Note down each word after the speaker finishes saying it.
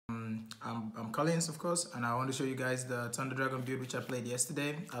I'm Collins, of course, and I want to show you guys the Thunder Dragon build which I played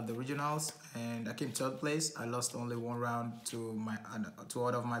yesterday at the regionals, and I came third place. I lost only one round to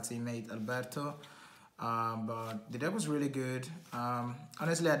one of my teammate Alberto, but the deck was really good.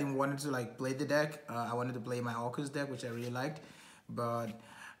 Honestly, I didn't want to like play the deck. I wanted to play my Orcus deck, which I really liked, but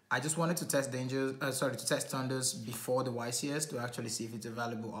I just wanted to test to test Thunders before the YCS to actually see if it's a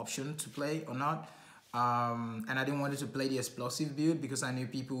valuable option to play or not. And I didn't want to play the explosive build because I knew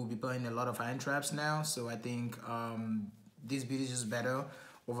people will be playing a lot of iron traps now. So I think this build is just better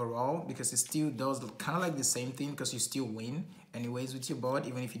overall because it still does kind of like the same thing because you still win anyways with your board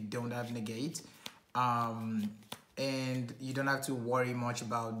even if you don't have negate. And you don't have to worry much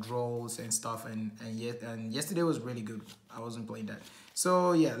about draws and stuff. And yesterday was really good. I wasn't playing that.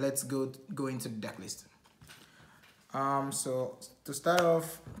 So yeah, let's go into the deck list. So to start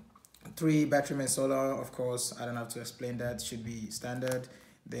off, 3 Batteryman Solar, of course, I don't have to explain that, should be standard.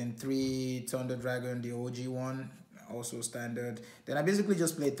 Then 3 Thunder Dragon, the OG one, also standard. Then I basically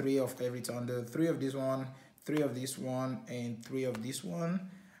just played 3 of every Thunder, 3 of this one, 3 of this one, and 3 of this one,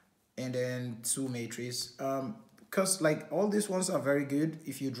 and then 2 Matrix. Because like all these ones are very good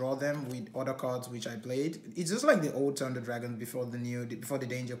if you draw them with other cards which I played. It's just like the old Thunder Dragon before the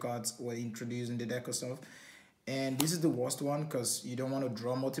danger cards were introduced in the deck or stuff. And this is the worst one because you don't want to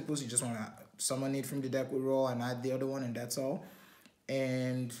draw multiples. You just want to summon it from the deck with raw and add the other one, and that's all.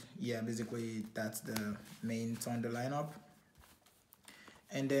 And yeah, basically that's the main Thunder lineup.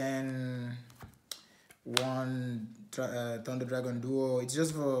 And then 1 Thunder Dragon Duo. It's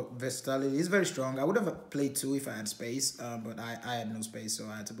just for versatility. It's very strong. I would have played 2 if I had space, but I had no space, so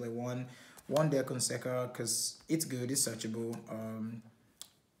I had to play 1. 1 deck on Sekka because it's good. It's searchable.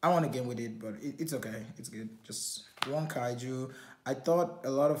 I want to game with it, but it's okay. It's good. Just 1 Kaiju. I thought a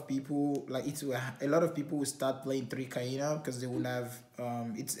lot of people would start playing 3 Kaina because they would have.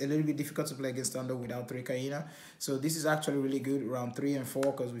 It's a little bit difficult to play against Thunder without 3 Kaina. So this is actually really good around 3 and 4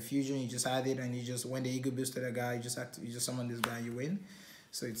 because with Fusion you just add it and you just when the Ego boosted a guy you just summon this guy and you win.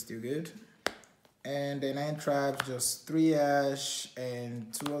 So it's still good. And then 9 traps, just 3 Ash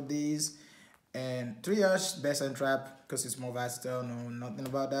and 2 of these. And 3 Ash, best end trap because it's more versatile. No, nothing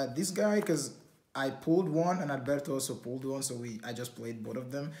about that. This guy, because I pulled 1 and Alberto also pulled 1, so I just played both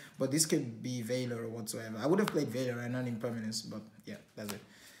of them. But this could be Veiler or whatsoever. I would have played Veiler and not Impermanence, but yeah, that's it.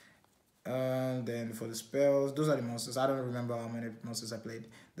 And then for the spells, those are the monsters. I don't remember how many monsters I played.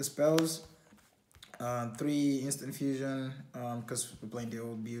 The spells, 3 Instant Fusion, because we're playing the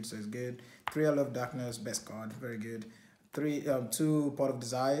old build, so it's good. 3 I Love Darkness, best card, very good. 2 Pot of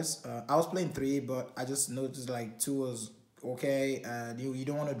Desires. I was playing 3, but I just noticed like 2 was okay. You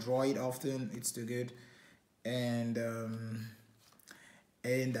don't want to draw it often. It's too good, and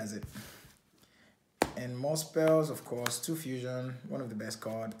that's it. And more spells, of course. 2 Fusion, one of the best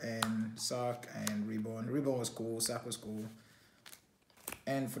card, and Sark and Reborn. Reborn was cool. Sark was cool.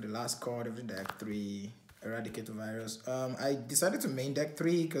 And for the last card of the deck, 3 Eradicator Virus. I decided to main deck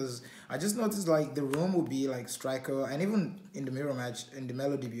 3 because I just noticed like the room would be like Striker, and even in the mirror match, in the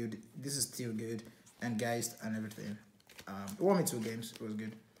Melody build, this is still good, and Geist and everything. It won me 2 games, it was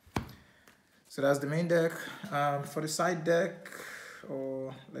good. So that's the main deck. For the side deck,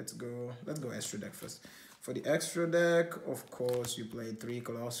 let's go extra deck first. For the extra deck, of course, you play 3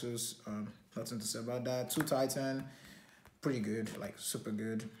 Colossus, nothing to say about that. 2 Titan, pretty good, like super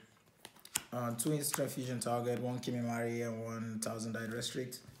good. 2 instant fusion target, 1 Kimimari and 1 Thousand Die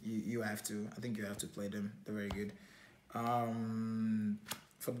Restrict. You have to. I think you have to play them. They're very good.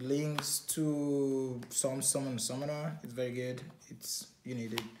 For the links, 2 Summoner. It's very good. You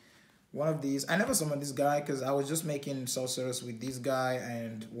need it. 1 of these. I never summoned this guy because I was just making sorcerers with this guy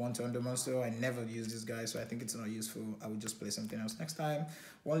and 1 Thunder Monster. I never used this guy, so I think it's not useful. I would just play something else next time.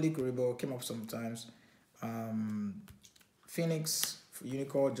 1 Liquoribo came up sometimes. Phoenix.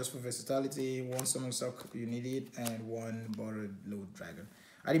 Unicorn just for versatility, 1 Summon Sock, you need it, and 1 Borrowed Load Dragon.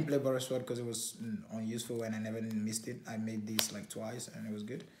 I didn't play Borrowed Sword because it was unuseful and I never missed it. I made this like twice and it was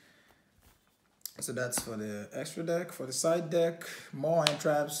good. So that's for the extra deck. For the side deck, more hand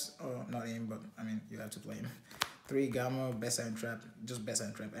traps. Oh, not him, but I mean, you have to play him. 3 Gamma, best hand trap, just best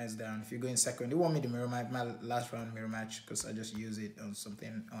hand trap, hands down. If you go in second, you want me to mirror match, my last round mirror match, because I just use it on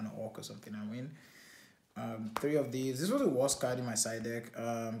something, on an orc or something, I win. 3 of these. This was the worst card in my side deck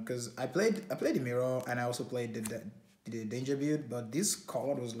because I played the mirror and I also played the danger build, but this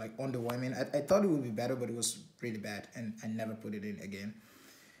card was like underwhelming. I thought it would be better, but it was really bad and I never put it in again.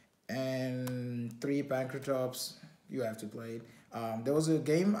 And 3 Pancratops, you have to play it. There was a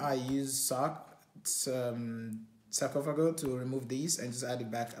game I used Sarcophago to remove these and just add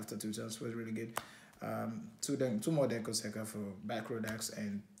it back after 2 turns. It was really good. 2 more Deco Sekka for back row decks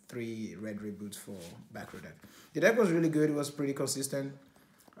and 3 red reboots for back row deck. The deck was really good. It was pretty consistent.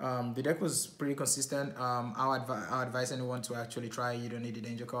 The deck was pretty consistent. I'll advise anyone to actually try. You don't need the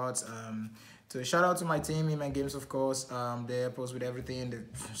danger cards. So shout out to my team, Iman Games, of course. They help us with everything. They're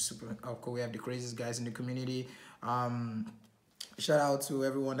super. Of course, we have the craziest guys in the community. Shout out to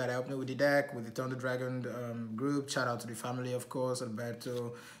everyone that helped me with the deck, with the Thunder Dragon group. Shout out to the family, of course,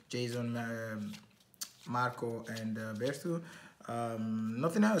 Alberto, Jason, Marco, and Berto.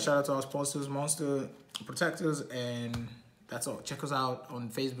 Nothing else. Shout out to our sponsors, Monster Protectors, and that's all. Check us out on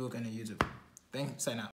Facebook and on YouTube. Thanks. Sign out.